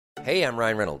Hey, I'm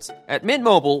Ryan Reynolds. At Mint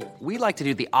Mobile, we like to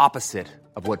do the opposite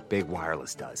of what Big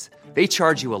Wireless does. They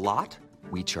charge you a lot,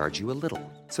 we charge you a little.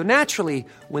 So naturally,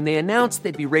 when they announced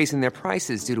they'd be raising their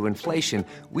prices due to inflation,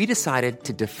 we decided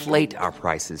to deflate our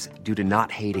prices due to not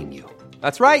hating you.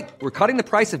 That's right. We're cutting the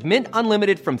price of Mint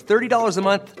Unlimited from $30 a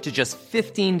month to just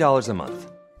 $15 a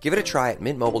month. Give it a try at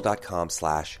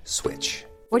mintmobile.com/switch.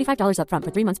 $45 up front for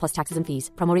 3 months plus taxes and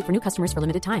fees. Promo rate for new customers for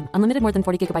limited time. Unlimited more than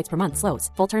 40 gigabytes per month. Slows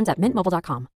full terms at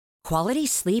mintmobile.com. Quality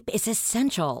sleep is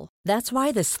essential. That's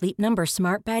why the Sleep Number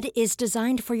Smart Bed is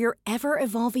designed for your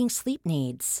ever-evolving sleep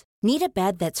needs. Need a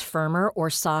bed that's firmer or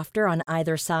softer on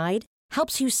either side?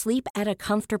 Helps you sleep at a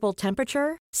comfortable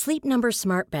temperature? Sleep Number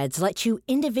Smart Beds let you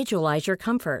individualize your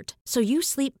comfort, so you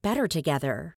sleep better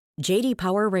together. J.D.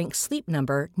 Power ranks Sleep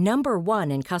Number number 1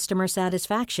 in customer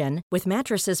satisfaction with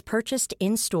mattresses purchased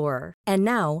in-store. And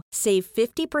now, save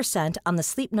 50% on the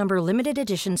Sleep Number Limited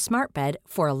Edition Smart Bed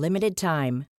for a limited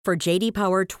time. For J.D.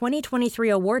 Power 2023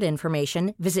 award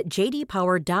information, visit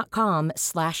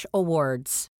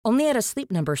jdpower.com/awards. Only at a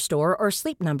Sleep Number store or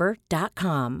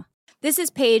sleepnumber.com. This is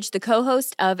Paige, the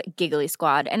co-host of Giggly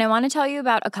Squad, and I want to tell you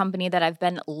about a company that I've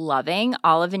been loving,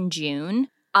 Olive & June.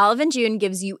 Olive & June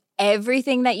gives you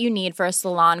everything that you need for a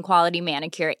salon-quality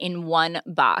manicure in one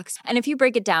box. And if you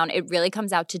break it down, it really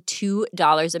comes out to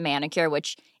 $2 a manicure,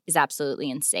 which is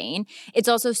absolutely insane. It's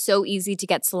also so easy to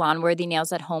get salon-worthy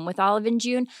nails at home with Olive &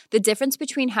 June. The difference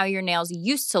between how your nails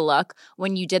used to look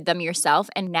when you did them yourself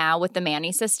and now with the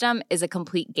Mani system is a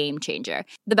complete game changer.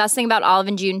 The best thing about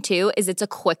Olive & June, too, is it's a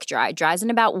quick dry. Dries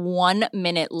in about 1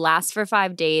 minute, lasts for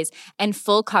 5 days, and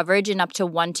full coverage in up to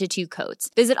 1 to 2 coats.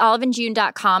 Visit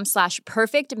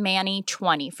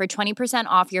oliveandjune.com/perfectmani20 for 20%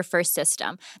 off your first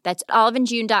system. That's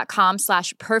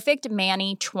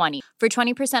oliveandjune.com/perfectmani20 for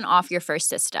 20% off your first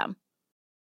system. The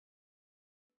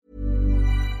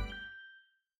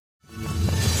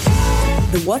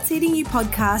What's Eating You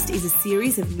podcast is a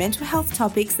series of mental health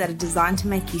topics that are designed to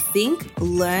make you think,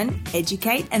 learn,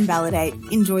 educate, and validate.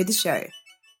 Enjoy the show.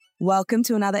 Welcome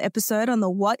to another episode on the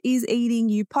What is Eating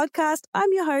You podcast.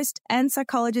 I'm your host and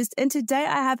psychologist, and today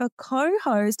I have a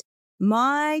co-host,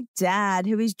 my dad,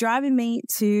 who is driving me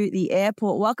to the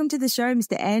airport. Welcome to the show,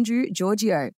 Mr. Andrew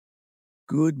Giorgio.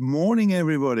 Good morning,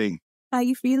 everybody. How are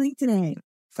you feeling today?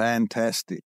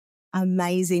 Fantastic.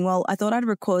 Amazing. Well, I thought I'd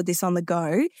record this on the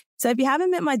go. So if you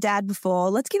haven't met my dad before,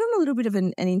 let's give him a little bit of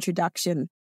an introduction.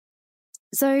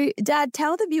 So, Dad,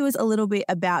 tell the viewers a little bit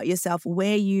about yourself,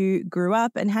 where you grew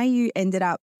up and how you ended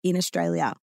up in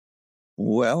Australia.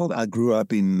 Well, I grew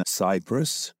up in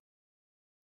Cyprus,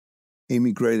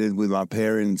 immigrated with my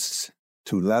parents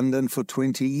to London for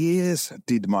 20 years,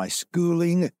 did my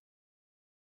schooling,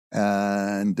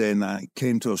 and then I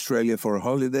came to Australia for a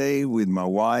holiday with my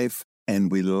wife. And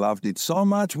we loved it so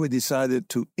much, we decided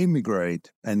to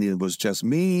immigrate. And it was just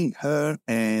me, her,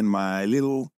 and my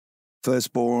little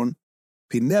firstborn,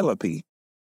 Penelope.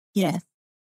 Yes.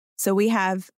 So we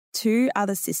have 2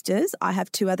 other sisters. I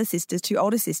have 2 other sisters, 2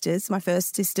 older sisters. My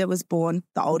first sister was born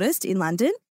the oldest in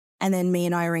London. And then me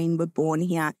and Irene were born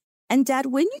here. And Dad,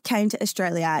 when you came to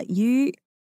Australia, you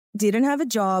didn't have a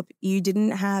job. You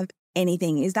didn't have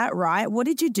anything. Is that right? What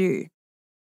did you do?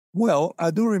 Well,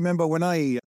 I do remember when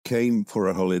I came for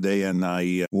a holiday and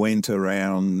I went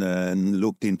around and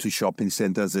looked into shopping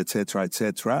centers, etc.,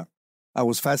 etc. I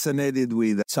was fascinated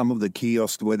with some of the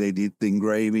kiosks where they did the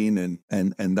engraving and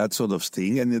that sort of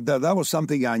thing. And that was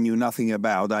something I knew nothing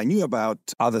about. I knew about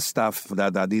other stuff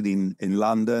that I did in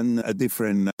London, a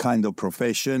different kind of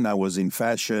profession. I was in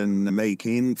fashion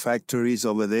making factories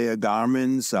over there,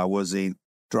 garments. I was in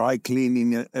dry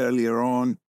cleaning earlier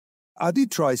on. I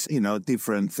did try,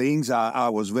 different things. I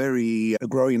was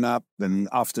growing up, and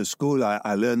after school,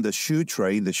 I learned the shoe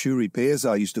trade, the shoe repairs.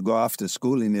 I used to go after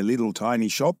school in a little tiny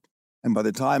shop. And by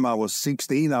the time I was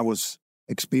 16, I was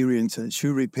experienced a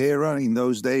shoe repairer. In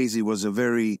those days, it was a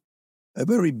very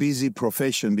busy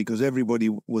profession because everybody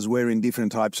was wearing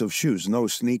different types of shoes. No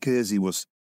sneakers. It was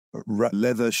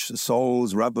leather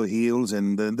soles, rubber heels,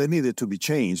 and they needed to be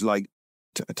changed, like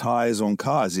tires on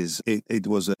cars. It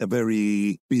was a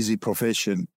very busy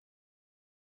profession.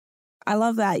 I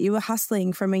love that. You were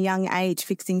hustling from a young age,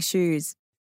 fixing shoes.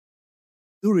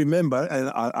 I do remember, and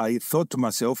I thought to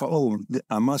myself,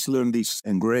 I must learn this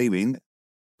engraving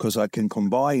because I can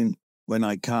combine when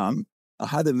I can. I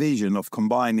had a vision of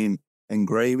combining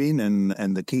engraving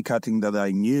and the key cutting that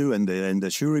I knew and the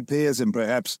shoe repairs and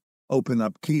perhaps open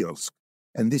up kiosks.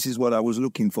 And this is what I was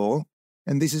looking for.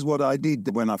 And this is what I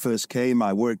did when I first came.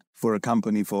 I worked for a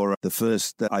company for the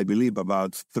first, I believe,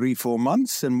 about 3-4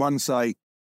 months. And once I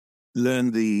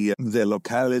learned the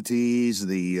localities,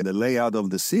 the layout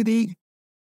of the city,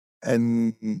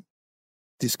 and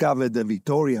discovered the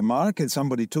Victoria Market.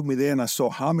 Somebody took me there and I saw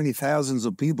how many thousands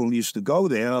of people used to go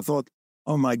there. And I thought,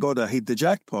 oh my God, I hit the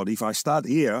jackpot. If I start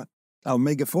here, I'll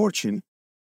make a fortune.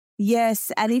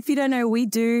 Yes. And if you don't know, we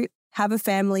do have a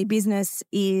family business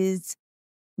is,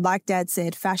 like Dad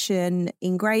said, fashion,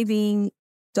 engraving,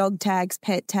 dog tags,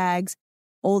 pet tags,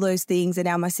 all those things. And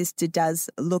now my sister does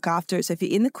look after it. So if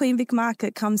you're in the Queen Vic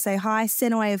Market, come say hi,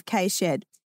 Senaway of K-Shed.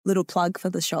 Little plug for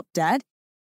the shop, Dad.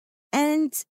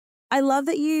 And I love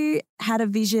that you had a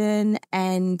vision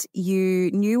and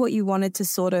you knew what you wanted to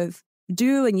sort of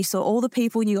do and you saw all the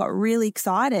people and you got really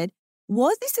excited.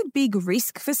 Was this a big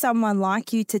risk for someone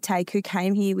like you to take who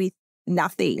came here with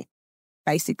nothing,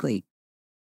 basically?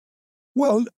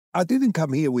 Well, I didn't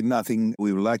come here with nothing.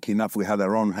 We were lucky enough. We had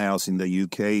our own house in the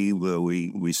UK where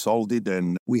we sold it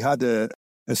and we had a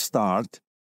start.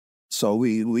 So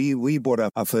we bought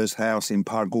our first house in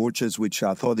Park Orchards, which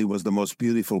I thought it was the most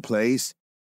beautiful place,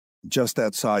 just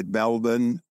outside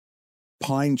Melbourne,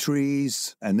 pine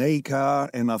trees, an acre.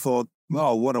 And I thought,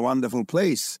 wow, what a wonderful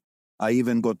place. I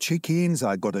even got chickens,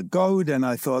 I got a goat, and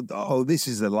I thought, oh, this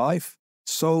is the life.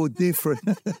 So different.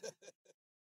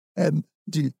 And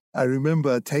I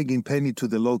remember taking Penny to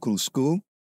the local school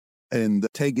and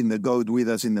taking the goat with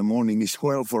us in the morning as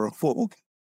well for a walk.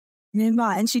 Remember,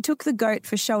 and she took the goat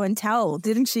for show and tell,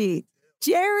 didn't she?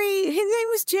 Jerry, his name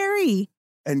was Jerry.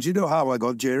 And do you know how I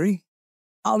got Jerry?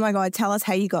 Oh my God, tell us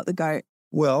how you got the goat.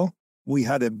 Well, we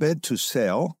had a bed to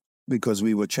sell because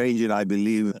we were changing, I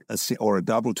believe, a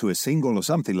double to a single or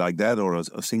something like that, or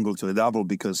a single to a double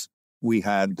because we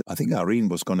had, I think Irene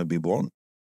was going to be born.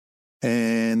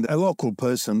 And a local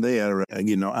person there,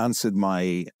 answered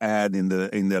my ad in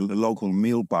the local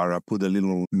milk bar. I put a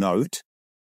little note,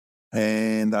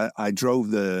 and I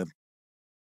drove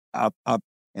up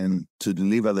and to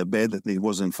deliver the bed. It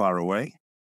wasn't far away,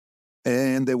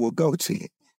 and there were goats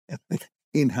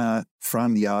in her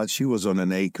front yard. She was on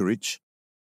an acreage,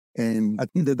 and I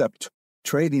ended up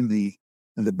trading the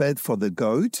bed for the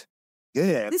goat.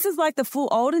 Yeah, this is like the full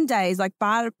olden days, like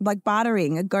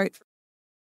bartering a goat.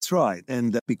 That's right.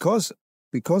 And because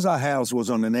our house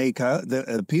was on an acre,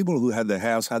 the people who had the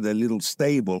house had a little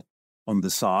stable on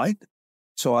the side.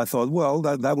 So I thought, well,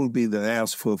 that will be the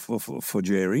house for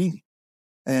Jerry.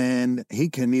 And he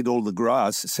can eat all the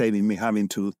grass, saving me having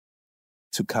to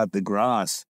cut the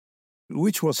grass,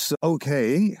 which was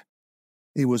okay.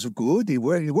 It was good. It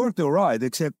worked all right,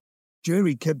 except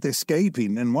Jerry kept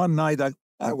escaping. And one night I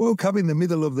woke up in the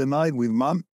middle of the night with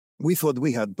Mum. We thought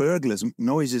we had burglars,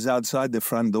 noises outside the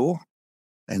front door.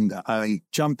 And I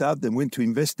jumped out and went to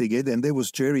investigate, and there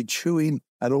was Jerry chewing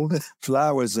at all the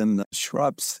flowers and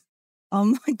shrubs.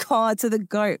 Oh, my God. So the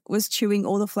goat was chewing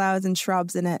all the flowers and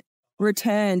shrubs and it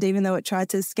returned even though it tried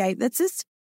to escape. It's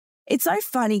so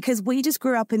funny because we just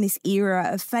grew up in this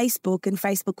era of Facebook and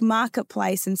Facebook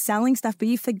Marketplace and selling stuff, but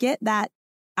you forget that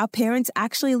our parents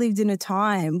actually lived in a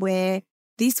time where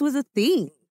this was a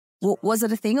thing. Was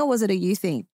it a thing or was it a you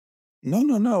thing? No.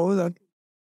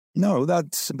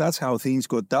 That's how things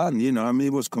got done.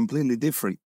 It was completely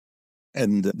different.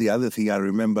 And the other thing I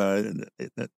remember,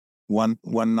 one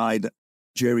night,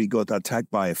 Jerry got attacked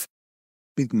by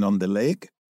bitten on the leg.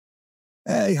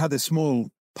 He had a small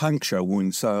puncture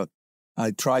wound, so I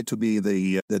tried to be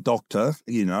the doctor,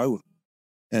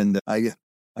 and I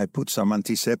put some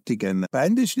antiseptic and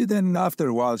bandaged it, and after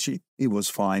a while, it was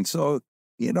fine. So.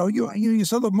 You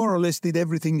sort of more or less did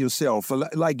everything yourself.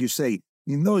 Like you say,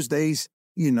 in those days,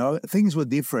 things were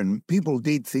different. People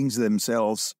did things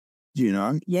themselves,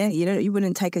 Yeah, you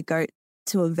wouldn't take a goat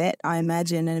to a vet, I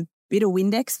imagine, and a bit of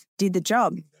Windex did the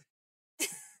job.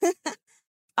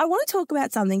 I want to talk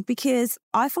about something because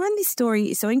I find this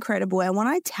story so incredible. And when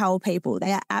I tell people,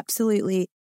 they are absolutely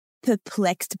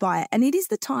perplexed by it. And it is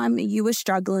the time you were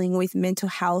struggling with mental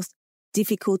health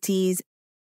difficulties.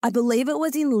 I believe it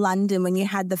was in London when you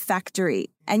had the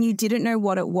factory and you didn't know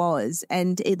what it was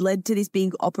and it led to this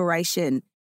big operation.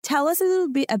 Tell us a little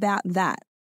bit about that.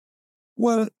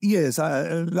 Well, yes,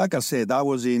 like I said, I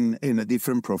was in a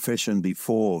different profession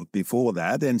before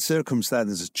that, and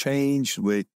circumstances changed.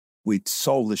 We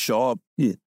sold the shop.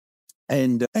 Yeah.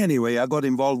 And anyway, I got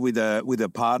involved with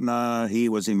a partner. He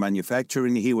was in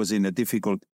manufacturing. He was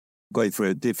going through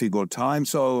a difficult time.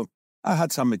 So I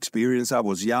had some experience. I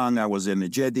was young. I was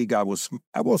energetic. I was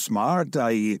smart.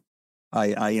 I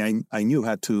knew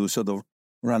how to sort of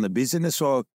run a business.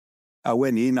 So I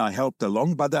went in. I helped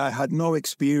along, but I had no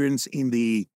experience in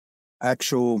the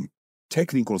actual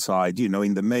technical side,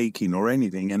 in the making or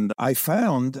anything. And I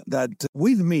found that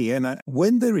with me,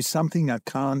 when there is something I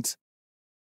can't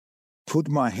put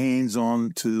my hands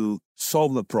on to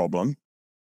solve the problem,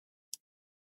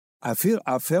 I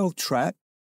felt trapped.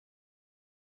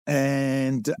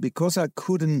 And because I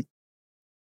couldn't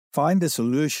find a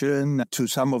solution to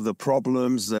some of the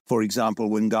problems, for example,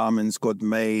 when garments got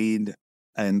made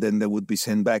and then they would be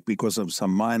sent back because of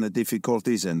some minor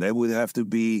difficulties and they would have to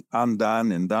be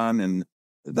undone and done and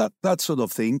that sort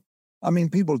of thing. I mean,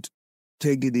 people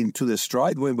take it into the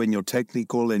stride when you're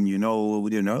technical and you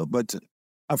know, but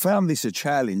I found this a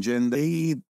challenge and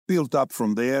they built up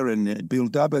from there and it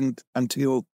built up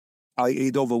until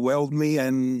it overwhelmed me,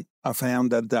 and I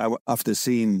found that after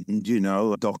seeing,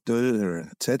 a doctor,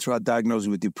 etc., diagnosed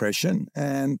with depression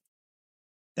and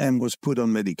was put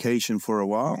on medication for a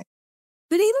while.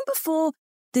 But even before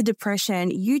the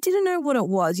depression, you didn't know what it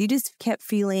was. You just kept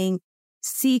feeling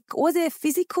sick. Was there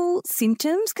physical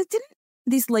symptoms? Because didn't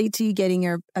this lead to you getting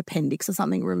your appendix or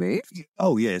something removed?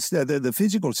 Oh, yes. The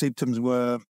physical symptoms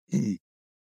were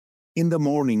in the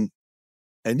morning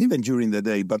and even during the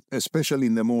day, but especially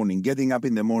in the morning, getting up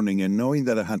in the morning and knowing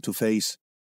that I had to face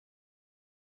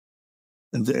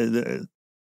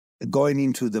going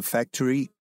into the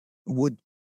factory would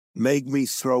make me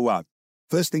throw up.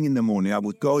 First thing in the morning, I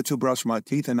would go to brush my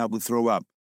teeth and I would throw up.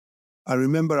 I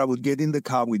remember I would get in the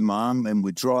car with Mom and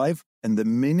we'd drive, and the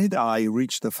minute I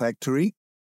reached the factory,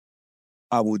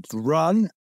 I would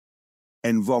run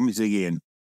and vomit again.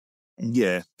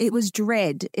 Yeah. It was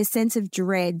dread, a sense of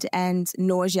dread and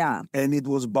nausea. And it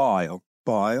was bile.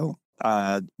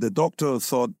 The doctor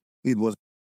thought it was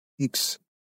appendix.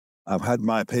 I've had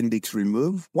my appendix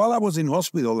removed. While I was in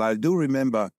hospital, I do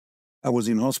remember I was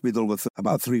in hospital with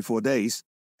about 3-4 days,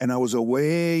 and I was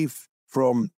away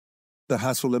from the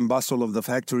hustle and bustle of the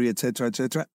factory, etc.,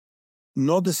 etc.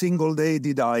 Not a single day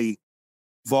did I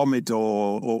vomit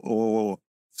or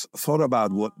thought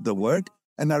about what the word.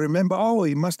 And I remember,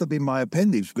 it must have been my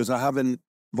appendix because I haven't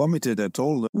vomited at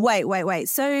all. Wait.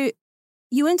 So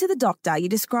you went to the doctor. You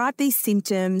described these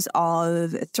symptoms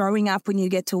of throwing up when you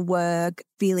get to work,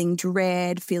 feeling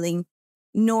dread, feeling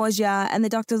nausea. And the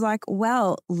doctor's like,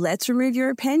 well, let's remove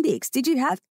your appendix. Did you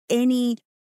have any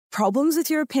problems with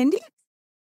your appendix?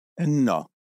 No,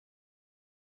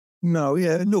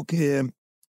 yeah, look. Does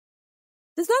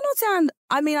that not sound,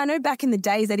 I mean, I know back in the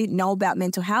days they didn't know about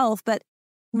mental health, but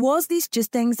was this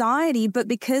just anxiety? But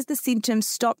because the symptoms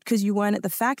stopped because you weren't at the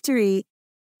factory,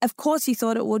 of course you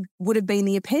thought it would have been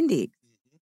the appendix.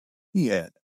 Yeah.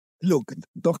 Look,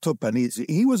 Dr. Panizzi,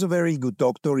 he was a very good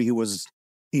doctor. He was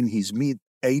in his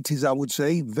mid-80s, I would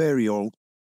say, very old,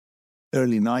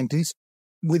 early 90s.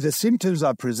 With the symptoms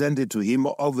I presented to him,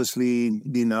 obviously,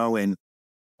 and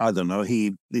I don't know,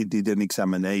 he did an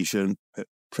examination,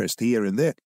 pressed here and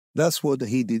there. That's what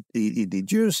he did. He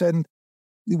deduced, and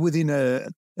within a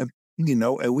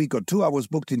week or two, I was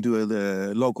booked into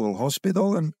the local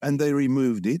hospital and they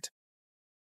removed it.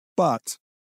 But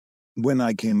when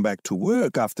I came back to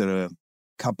work after a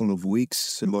couple of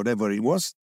weeks, whatever it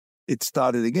was, it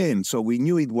started again. So we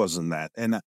knew it wasn't that.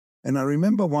 And I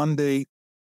remember one day,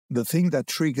 the thing that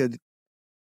triggered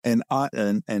and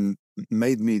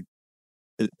made me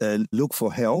look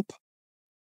for help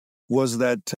was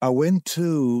that I went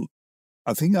to,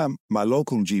 I think my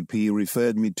local GP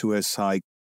referred me to a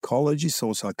psychologist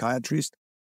or psychiatrist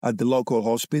at the local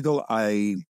hospital.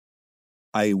 I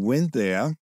went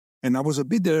there and I was a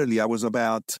bit early. I was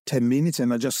about 10 minutes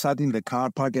and I just sat in the car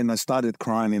park and I started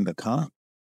crying in the car.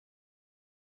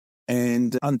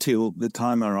 And until the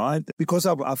time arrived, because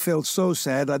I felt so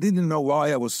sad. I didn't know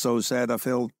why I was so sad. I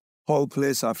felt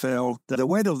hopeless. I felt that the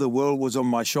weight of the world was on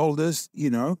my shoulders,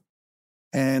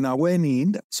 And I went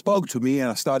in, spoke to me, and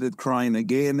I started crying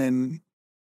again. And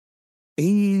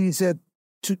he said,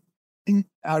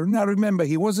 I remember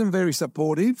he wasn't very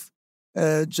supportive,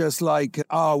 just like,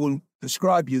 I will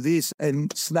prescribe you this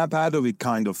and snap out of it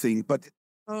kind of thing. But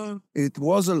it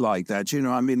wasn't like that.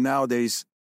 I mean, nowadays,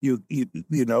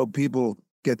 people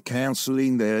get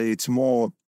counseling. It's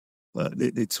more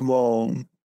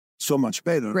so much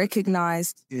better.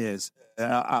 Recognized. Yes.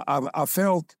 I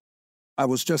felt I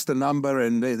was just a number,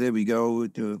 and there we go.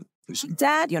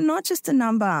 Dad, you're not just a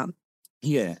number.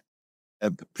 Yeah.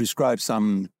 Prescribed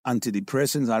some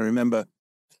antidepressants. I remember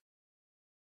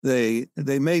they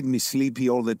made me sleepy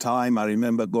all the time. I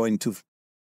remember going to...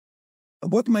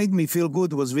 What made me feel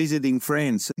good was visiting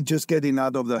friends, just getting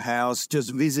out of the house,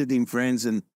 just visiting friends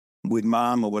and with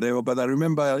Mom or whatever. But I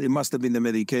remember it must have been the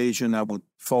medication. I would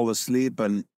fall asleep.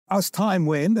 And as time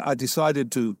went, I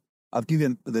decided I've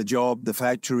given the job, the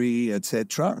factory,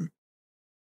 etc.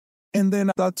 And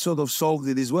then that sort of solved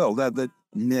it as well.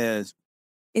 Yes.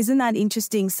 Isn't that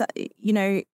interesting? So, you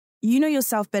know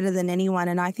yourself better than anyone.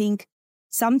 And I think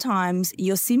sometimes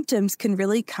your symptoms can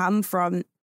really come from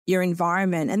your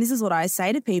environment. And this is what I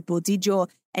say to people. Did your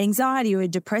anxiety or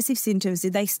depressive symptoms,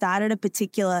 did they start at a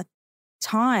particular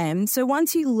time? So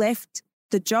once you left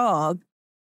the job,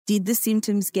 did the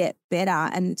symptoms get better,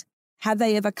 and have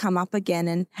they ever come up again,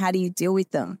 and how do you deal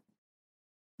with them?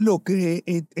 Look, they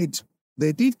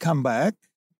did come back,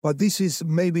 but this is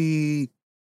maybe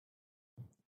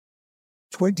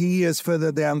 20 years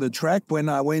further down the track when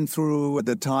I went through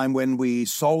the time when we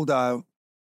sold our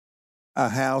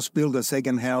house, built a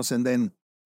second house, and then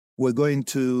we're going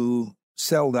to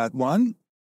sell that one.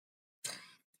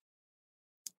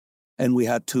 And we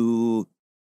had to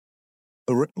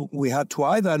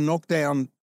either knock down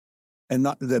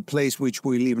the place which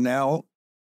we live now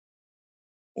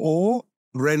or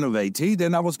renovate it.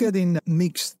 And I was getting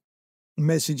mixed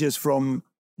messages from,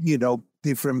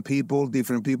 different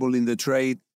people in the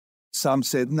trade. Some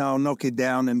said, no, knock it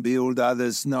down and build.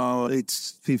 Others, no,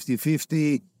 it's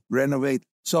 50-50, renovate.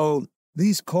 So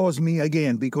this caused me,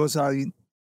 again, because I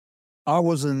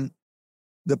wasn't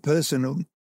the person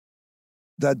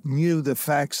that knew the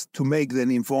facts to make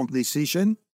an informed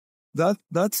decision,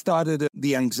 that started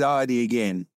the anxiety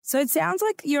again. So it sounds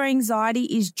like your anxiety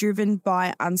is driven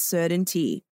by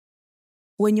uncertainty.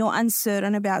 When you're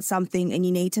uncertain about something and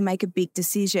you need to make a big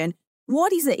decision,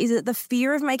 what is it? Is it the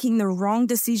fear of making the wrong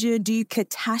decision? Do you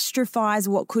catastrophize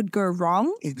what could go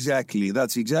wrong? Exactly.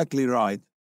 That's exactly right.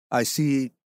 I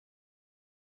see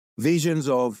visions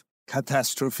of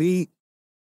catastrophe,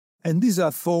 and these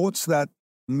are thoughts that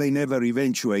may never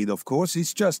eventuate, of course.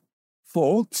 It's just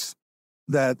thoughts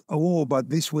that, but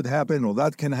this would happen, or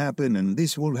that can happen, and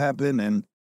this will happen, and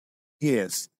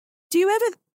yes. Do you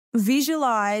ever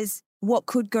visualize what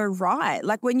could go right?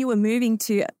 Like when you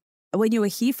were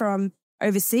here from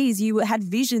overseas, you had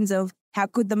visions of how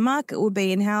good the market would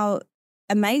be and how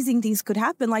amazing things could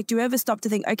happen. Like, do you ever stop to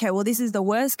think, okay, well, this is the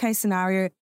worst case scenario,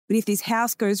 but if this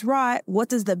house goes right, what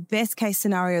does the best case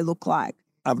scenario look like?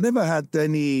 I've never had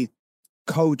any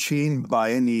coaching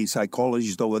by any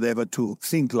psychologist or whatever to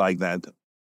think like that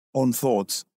on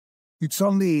thoughts. It's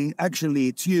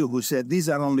you who said these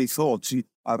are only thoughts.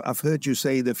 I've heard you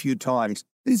say it a few times.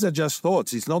 These are just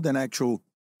thoughts. It's not an actual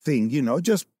thing,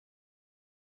 just,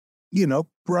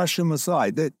 brush them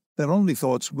aside. They're only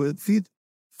thoughts.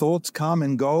 Thoughts come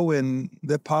and go, and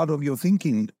they're part of your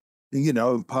thinking,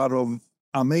 part of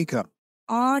our makeup.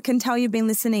 Oh, I can tell you've been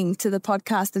listening to the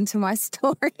podcast and to my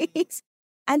stories.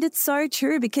 And it's so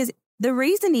true, because the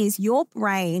reason is your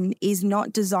brain is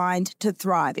not designed to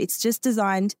thrive. It's just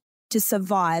designed to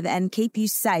survive and keep you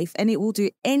safe, and it will do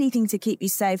anything to keep you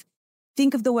safe.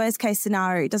 Think of the worst case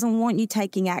scenario. It doesn't want you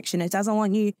taking action. It doesn't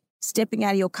want you stepping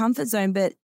out of your comfort zone.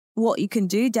 But what you can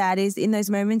do, Dad, is in those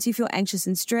moments you feel anxious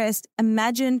and stressed,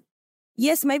 imagine,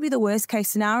 yes, maybe the worst case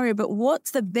scenario, but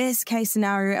what's the best case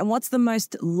scenario and what's the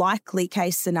most likely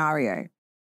case scenario?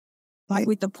 Like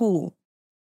with the pool.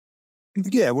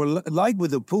 Yeah, well, like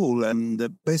with the pool, and the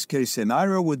best case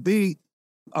scenario would be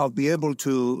I'll be able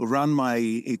to run my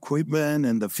equipment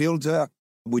and the filter,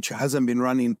 which hasn't been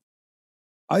running.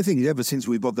 I think ever since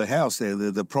we bought the house there,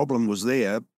 the problem was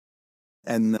there,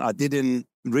 and I didn't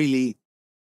really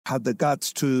have the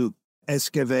guts to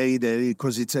excavate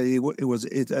because it was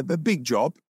a big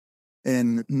job,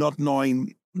 and not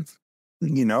knowing,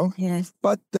 Yes.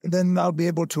 But then I'll be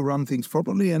able to run things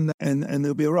properly, and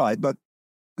it'll be all right. But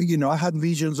I had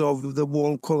visions of the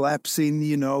wall collapsing,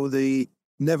 the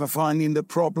never finding the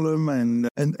problem,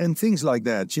 and things like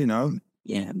that,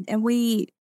 Yeah, and we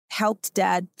helped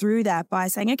Dad through that by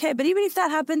saying, okay, but even if that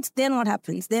happens, then what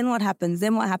happens? Then what happens?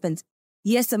 Then what happens?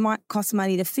 Yes, it might cost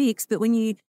money to fix, but when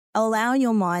you allow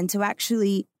your mind to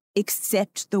actually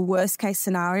accept the worst case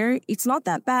scenario, it's not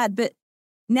that bad. But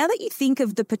now that you think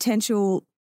of the potential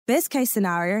best case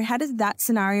scenario, how does that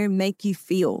scenario make you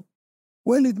feel?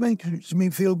 Well, it makes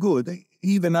me feel good.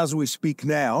 Even as we speak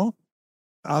now,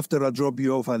 after I drop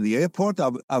you off at the airport,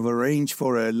 I've arranged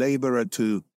for a laborer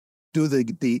to do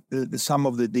some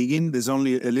of the digging. There's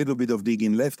only a little bit of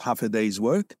digging left, half a day's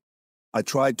work. I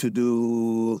tried to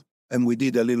do, and we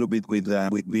did a little bit with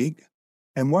Big.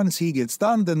 And once he gets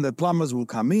done, then the plumbers will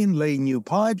come in, lay new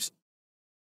pipes.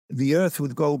 The earth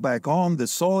would go back on, the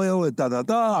soil,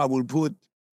 I will put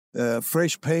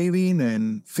fresh paving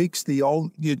and fix the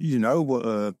old,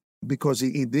 because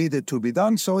it needed to be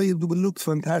done. So it will look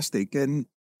fantastic. And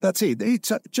that's it.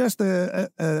 It's just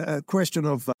a question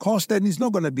of cost, and it's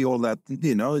not going to be all that,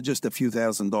 just a few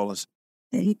 $1,000s.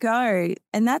 There you go.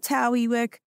 And that's how we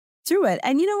work through it.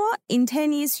 And you know what? In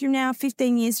 10 years from now,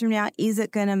 15 years from now, is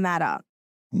it going to matter?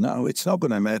 No, it's not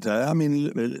going to matter. I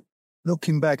mean,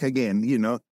 looking back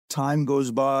again, time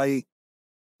goes by,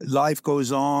 life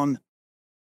goes on,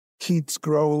 kids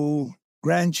grow,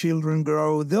 grandchildren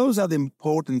grow. Those are the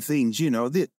important things,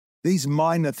 these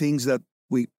minor things that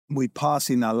we pass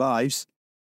in our lives.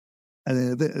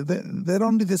 They're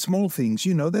only the small things,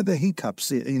 they're the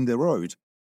hiccups in the road.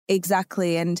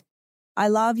 Exactly. And I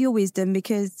love your wisdom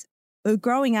because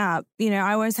growing up,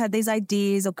 I always had these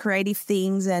ideas or creative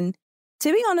things. And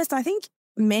to be honest, I think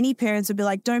many parents would be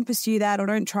like, don't pursue that or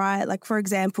don't try it. Like, for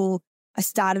example, I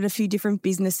started a few different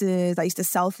businesses. I used to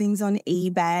sell things on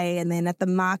eBay, and then at the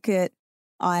market,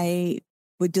 I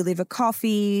would deliver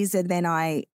coffees, and then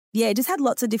I just had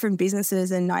lots of different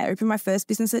businesses. And I opened my first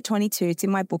business at 22. It's in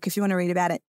my book if you want to read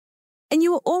about it. And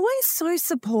you were always so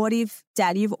supportive,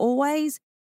 Dad. You've always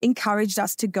encouraged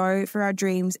us to go for our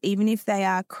dreams, even if they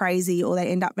are crazy or they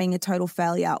end up being a total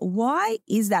failure. Why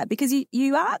is that? Because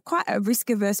you are quite a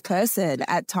risk-averse person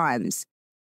at times.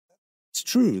 It's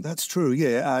true. That's true.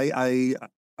 Yeah, I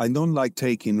don't like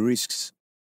taking risks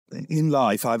in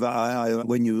life.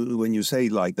 When you say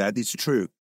it like that, it's true.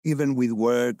 Even with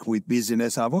work, with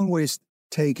business, I've always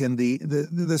taken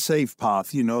the safe path.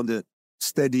 The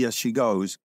steady as she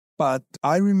goes. But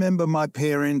I remember my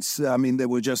parents. I mean, they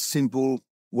were just simple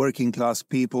working class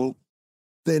people.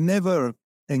 They never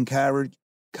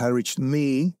encouraged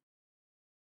me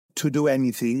to do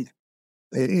anything.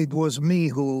 It was me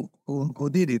who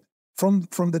did it.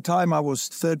 From the time I was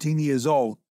 13 years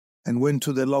old and went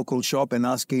to the local shop and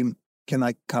asked him, can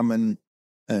I come and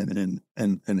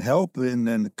help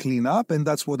and clean up? And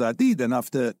that's what I did. And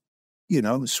after,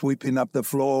 sweeping up the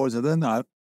floors, and then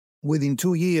within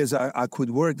 2 years, I could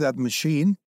work that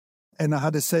machine. And I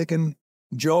had a second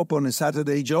job on a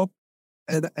Saturday job.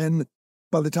 And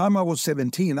by the time I was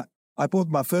 17, I bought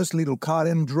my first little car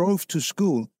and drove to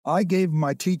school. I gave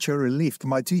my teacher a lift.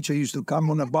 My teacher used to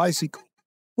come on a bicycle.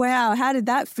 Wow, how did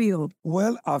that feel?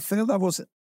 Well, I felt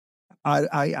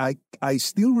I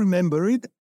still remember it.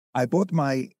 I bought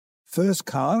my first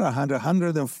car. I had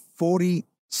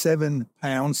 147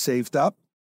 pounds saved up.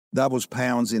 That was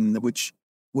pounds which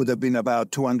would have been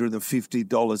about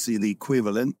 $250 the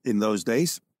equivalent in those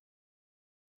days.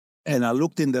 And I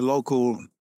looked in the local,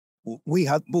 we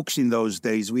had books in those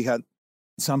days. We had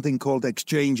something called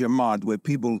Exchange and Mart where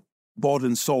people bought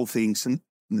and sold things, and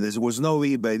there was no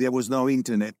eBay, there was no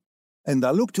internet. And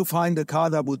I looked to find a car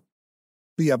that would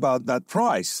be about that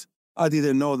price. I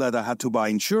didn't know that I had to buy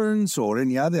insurance or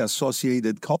any other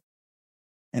associated cost.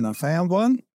 And I found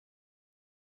one.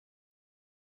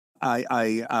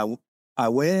 I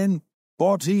went,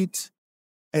 bought it,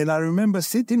 and I remember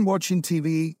sitting watching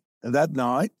TV that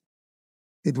night.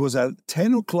 It was at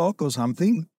 10 o'clock or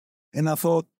something, and I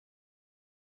thought,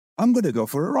 I'm going to go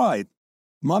for a ride.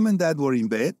 Mom and Dad were in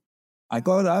bed. I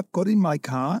got up, got in my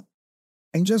car,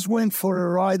 and just went for a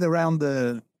ride around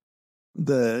the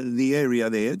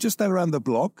area there, just around the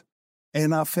block.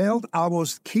 And I felt I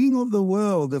was king of the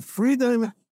world, the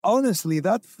freedom. Honestly,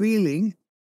 that feeling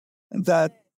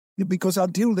that, because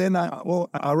until then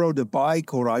I rode a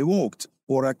bike or I walked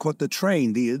or I caught the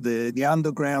train, the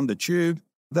underground, the tube.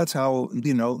 That's how,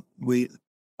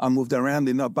 I moved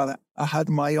around, but I had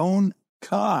my own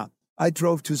car. I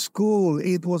drove to school.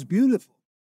 It was beautiful.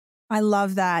 I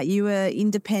love that. You were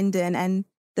independent, and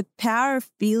the power of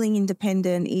feeling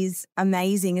independent is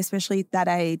amazing, especially at that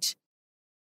age.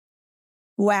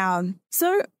 Wow.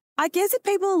 So I guess if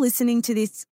people are listening to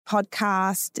this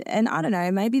podcast and I don't know,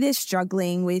 maybe they're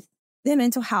struggling with their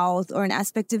mental health or an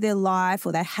aspect of their life,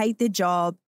 or they hate their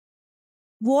job,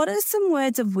 what are some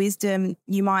words of wisdom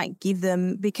you might give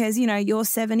them? Because, you're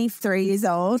 73 years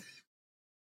old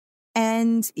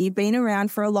and you've been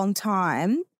around for a long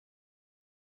time.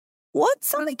 What's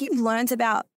something you've learned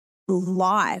about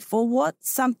life, or what's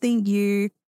something you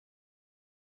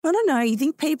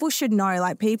think people should know,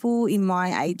 like people in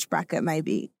my age bracket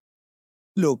maybe?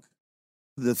 Look,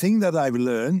 the thing that I've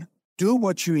learned, do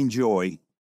what you enjoy.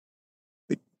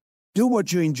 Do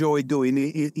what you enjoy doing.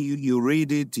 You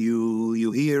read it,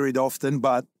 you hear it often,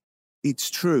 but it's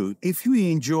true. If you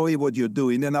enjoy what you're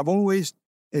doing, and I've always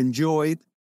enjoyed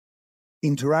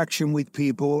interaction with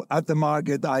people at the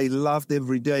market, I loved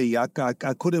every day. I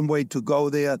couldn't wait to go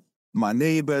there. My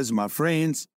neighbors, my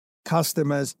friends,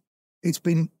 customers. It's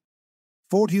been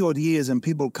 40-odd years and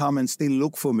people come and still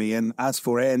look for me and ask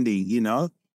for Andy,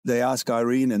 They ask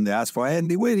Irene and they ask for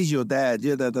Andy, where is your dad?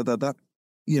 Yeah,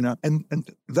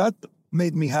 and that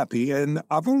made me happy. And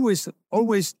I've always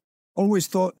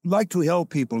thought, like to help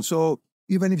people. So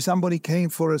even if somebody came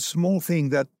for a small thing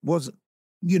that was,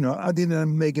 I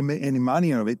didn't make him any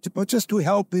money out of it, but just to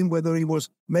help him, whether he was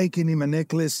making him a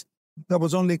necklace, that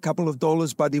was only a couple of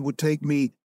dollars, but it would take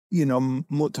me,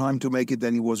 more time to make it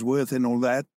than it was worth and all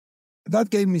that.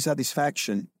 That gave me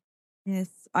satisfaction. Yes,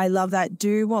 I love that.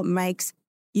 Do what makes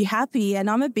you happy. And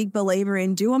I'm a big believer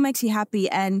in do what makes you happy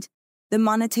and the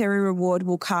monetary reward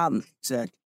will come.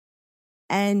 Exactly.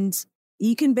 And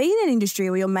you can be in an industry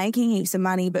where you're making heaps of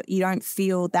money, but you don't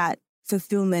feel that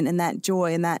fulfillment and that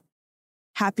joy and that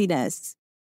happiness.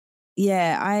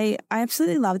 Yeah, I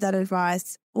absolutely love that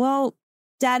advice. Well,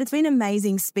 Dad, it's been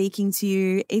amazing speaking to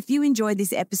you. If you enjoyed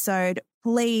this episode,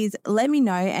 please let me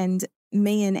know and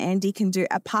me and Andy can do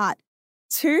a part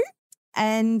 2.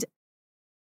 And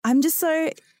I'm just so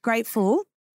grateful.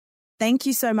 Thank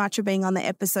you so much for being on the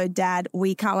episode, Dad.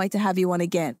 We can't wait to have you on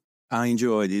again. I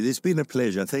enjoyed it. It's been a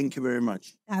pleasure. Thank you very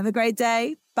much. Have a great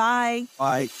day. Bye.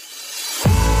 Bye.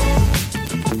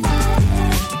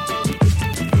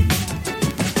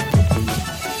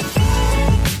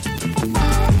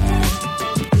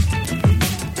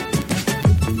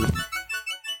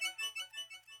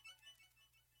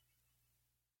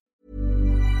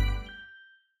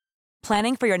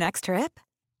 Planning for your next trip?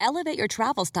 Elevate your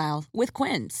travel style with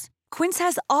Quince. Quince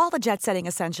has all the jet-setting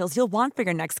essentials you'll want for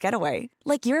your next getaway,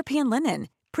 like European linen,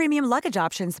 premium luggage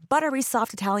options, buttery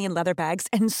soft Italian leather bags,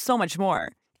 and so much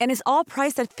more. And is all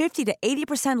priced at 50 to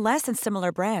 80% less than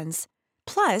similar brands.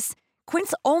 Plus,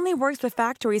 Quince only works with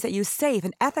factories that use safe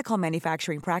and ethical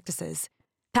manufacturing practices.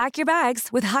 Pack your bags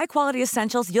with high-quality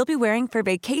essentials you'll be wearing for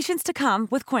vacations to come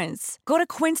with Quince. Go to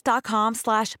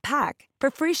quince.com/pack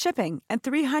for free shipping and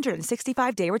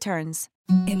 365-day returns.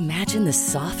 Imagine the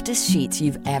softest sheets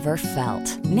you've ever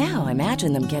felt. Now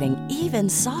imagine them getting even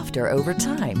softer over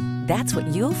time. That's what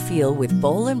you'll feel with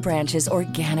Boll & Branch's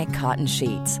organic cotton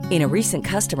sheets. In a recent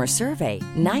customer survey,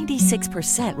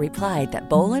 96% replied that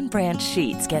Boll & Branch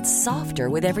sheets get softer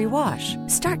with every wash.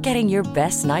 Start getting your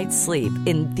best night's sleep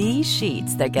in these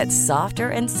sheets that get softer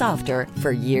and softer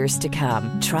for years to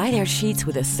come. Try their sheets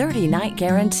with a 30-night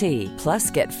guarantee.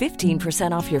 Plus, get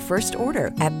 15% off your first order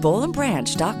at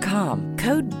bollandbranch.com.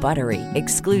 Code BUTTERY.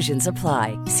 Exclusions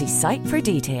apply. See site for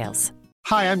details.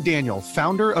 Hi, I'm Daniel,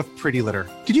 founder of Pretty Litter.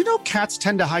 Did you know cats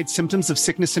tend to hide symptoms of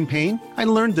sickness and pain? I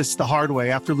learned this the hard way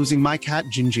after losing my cat,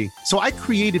 Gingy. So I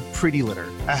created Pretty Litter,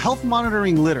 a health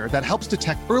monitoring litter that helps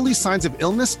detect early signs of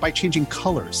illness by changing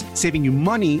colors, saving you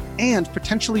money and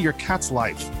potentially your cat's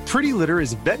life. Pretty Litter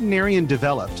is veterinarian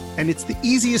developed, and it's the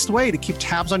easiest way to keep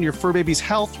tabs on your fur baby's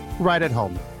health right at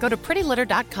home. Go to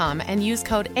prettylitter.com and use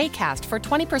code ACAST for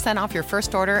 20% off your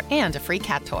first order and a free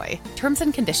cat toy. Terms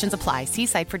and conditions apply. See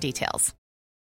site for details.